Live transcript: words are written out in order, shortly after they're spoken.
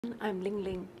I'm Ling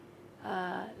Ling.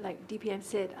 Like DPM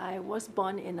said, I was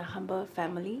born in a humble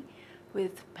family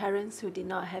with parents who did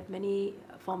not have many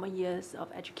formal years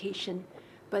of education,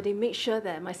 but they made sure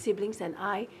that my siblings and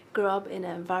I grew up in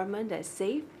an environment that's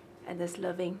safe and that's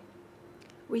loving.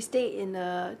 We stay in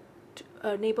a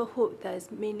neighborhood that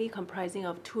is mainly comprising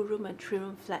of 2-room and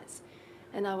 3-room flats,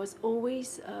 and I was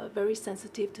always very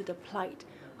sensitive to the plight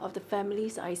of the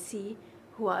families I see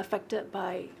who are affected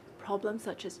by problems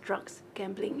such as drugs,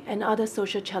 gambling, and other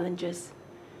social challenges.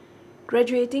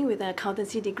 Graduating with an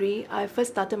accountancy degree, I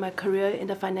first started my career in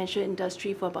the financial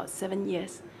industry for about 7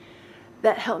 years.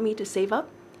 That helped me to save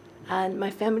up, and my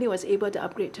family was able to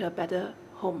upgrade to a better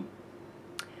home.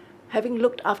 Having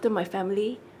looked after my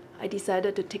family, I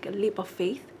decided to take a leap of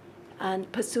faith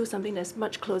and pursue something that's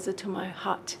much closer to my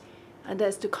heart, and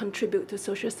that's to contribute to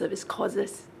social service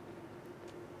causes.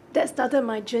 That started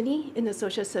my journey in the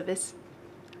social service.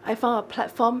 I found a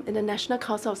platform in the National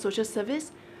Council of Social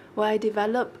Service where I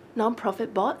developed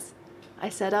non-profit boards. I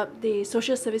set up the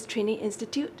Social Service Training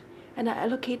Institute, and I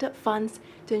allocated funds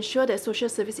to ensure that social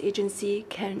service agency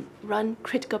can run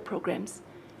critical programs.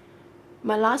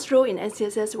 My last role in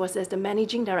NCSS was as the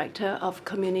Managing Director of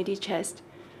Community Chest,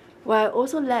 where I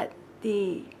also led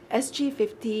the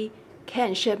SG50 Care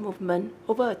and Share movement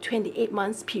over a 28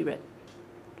 months period.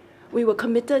 We were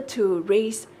committed to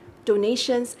raise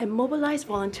donations and mobilize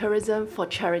volunteerism for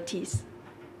charities.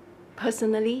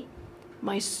 Personally,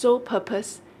 my sole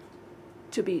purpose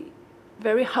to be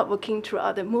very hardworking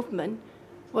throughout the movement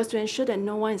was to ensure that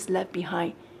no one is left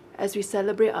behind as we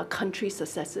celebrate our country's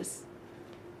successes,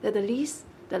 that the least,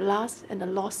 the last, and the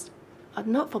lost are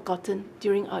not forgotten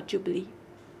during our jubilee.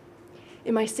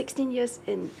 In my 16 years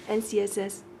in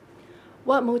NCSS,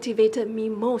 what motivated me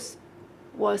most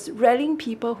was rallying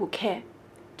people who care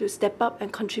to step up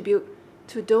and contribute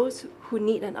to those who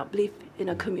need an uplift in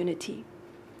a community.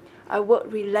 I work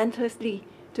relentlessly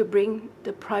to bring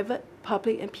the private,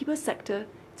 public, and people sector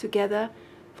together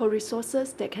for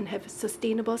resources that can have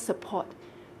sustainable support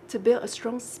to build a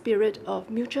strong spirit of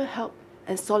mutual help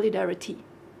and solidarity.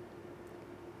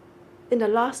 In the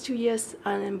last 2 years,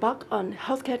 I embarked on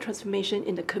healthcare transformation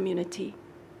in the community.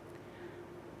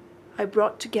 I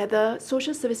brought together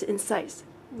social service insights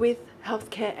with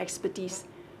healthcare expertise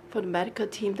for the medical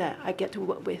team that I get to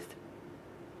work with.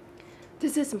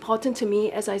 This is important to me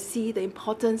as I see the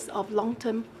importance of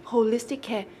long-term holistic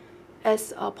care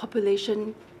as our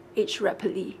population ages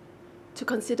rapidly, to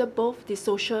consider both the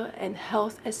social and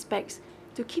health aspects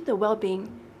to keep the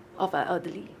well-being of our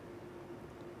elderly.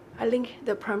 I link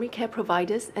the primary care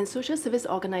providers and social service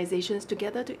organizations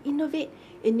together to innovate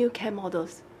in new care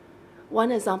models.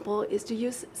 One example is to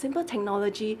use simple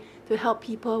technology to help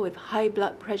people with high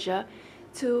blood pressure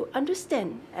to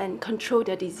understand and control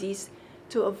their disease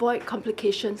to avoid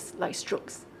complications like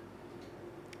strokes.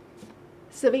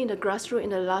 Serving in the grassroots in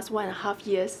the last 1.5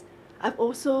 years, I've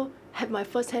also had my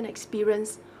first-hand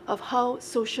experience of how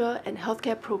social and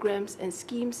healthcare programs and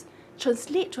schemes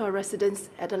translate to our residents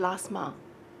at the last mile.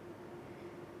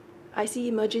 I see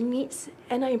emerging needs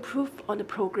and I improve on the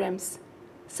programs,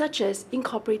 such as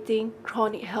incorporating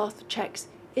chronic health checks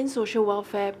in social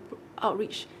welfare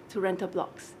outreach to rental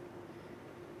blocks.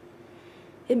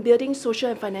 In building social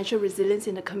and financial resilience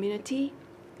in the community,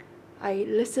 I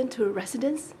listen to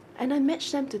residents and I match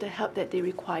them to the help that they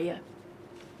require.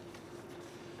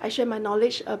 I share my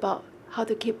knowledge about how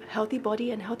to keep healthy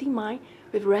body and healthy mind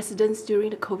with residents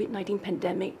during the COVID-19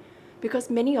 pandemic, because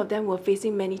many of them were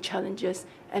facing many challenges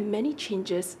and many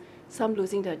changes, some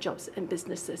losing their jobs and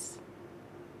businesses.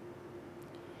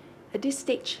 At this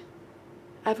stage,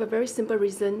 I have a very simple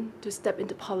reason to step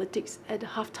into politics at the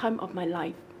halftime of my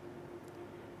life.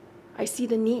 I see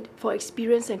the need for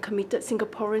experienced and committed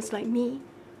Singaporeans like me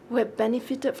who have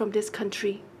benefited from this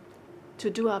country to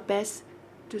do our best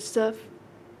to serve,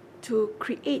 to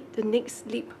create the next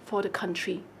leap for the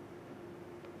country.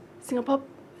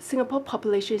 Singapore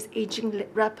population is aging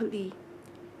rapidly.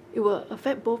 It will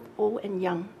affect both old and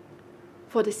young.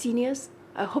 For the seniors,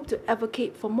 I hope to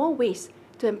advocate for more ways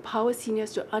to empower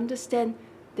seniors to understand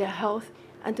their health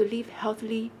and to live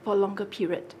healthily for a longer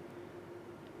period.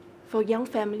 For young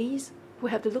families who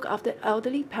have to look after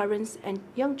elderly parents and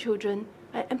young children,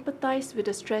 I empathize with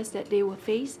the stress that they will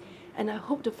face, and I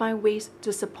hope to find ways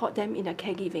to support them in their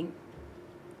caregiving.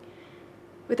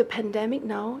 With the pandemic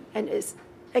now and its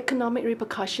economic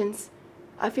repercussions,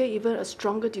 I feel even a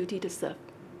stronger duty to serve.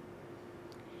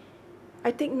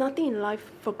 I take nothing in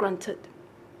life for granted.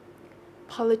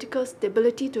 Political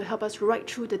stability to help us ride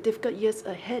through the difficult years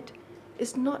ahead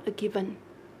is not a given.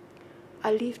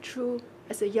 I lived through,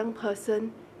 as a young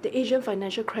person, the Asian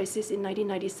financial crisis in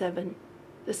 1997.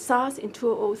 the SARS in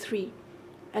 2003,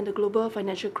 and the global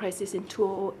financial crisis in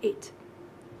 2008.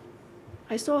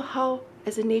 I saw how,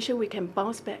 as a nation, we can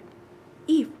bounce back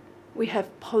if we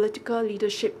have political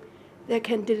leadership that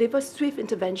can deliver swift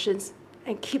interventions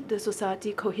and keep the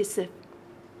society cohesive.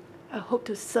 I hope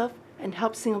to serve and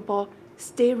help Singapore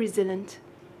stay resilient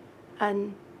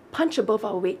and punch above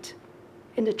our weight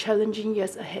in the challenging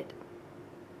years ahead.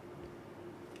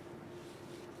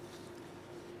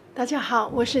 大家好，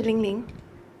我是玲玲。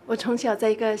我从小在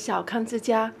一个小康之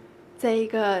家，在一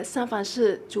个三藩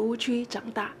市竹屋区长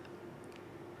大。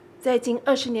在近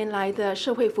20年来的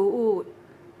社会服务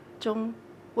中，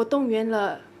我动员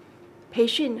了培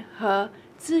训和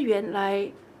资源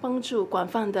来帮助广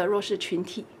泛的弱势群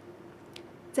体。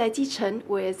在基层，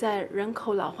我也在人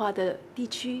口老化的地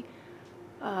区，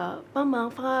帮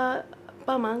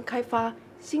忙开发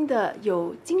新的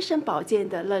有精神保健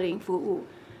的乐龄服务，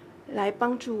来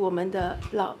帮助我们的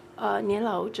年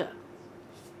老者。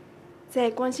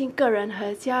在关心个人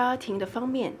和家庭的方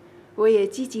面，我也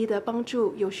积极地帮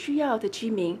助有需要的居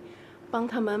民，帮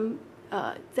他们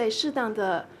在适当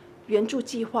的援助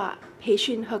计划、培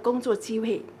训和工作机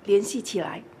会联系起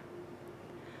来。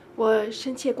我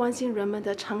深切关心人们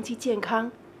的长期健康，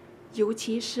尤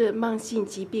其是慢性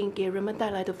疾病给人们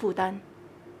带来的负担。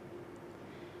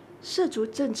涉足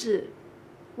政治，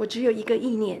我只有一个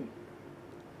意念：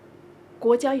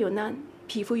国家有难，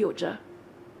匹夫有责。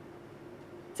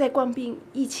在冠病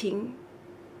疫情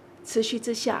持续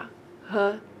之下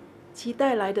和其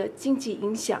带来的经济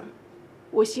影响，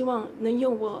我希望能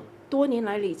用我多年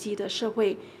来累积的社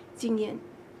会经验，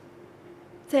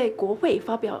在国会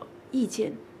发表意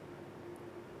见，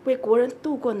为国人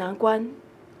渡过难关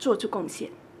做出贡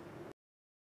献。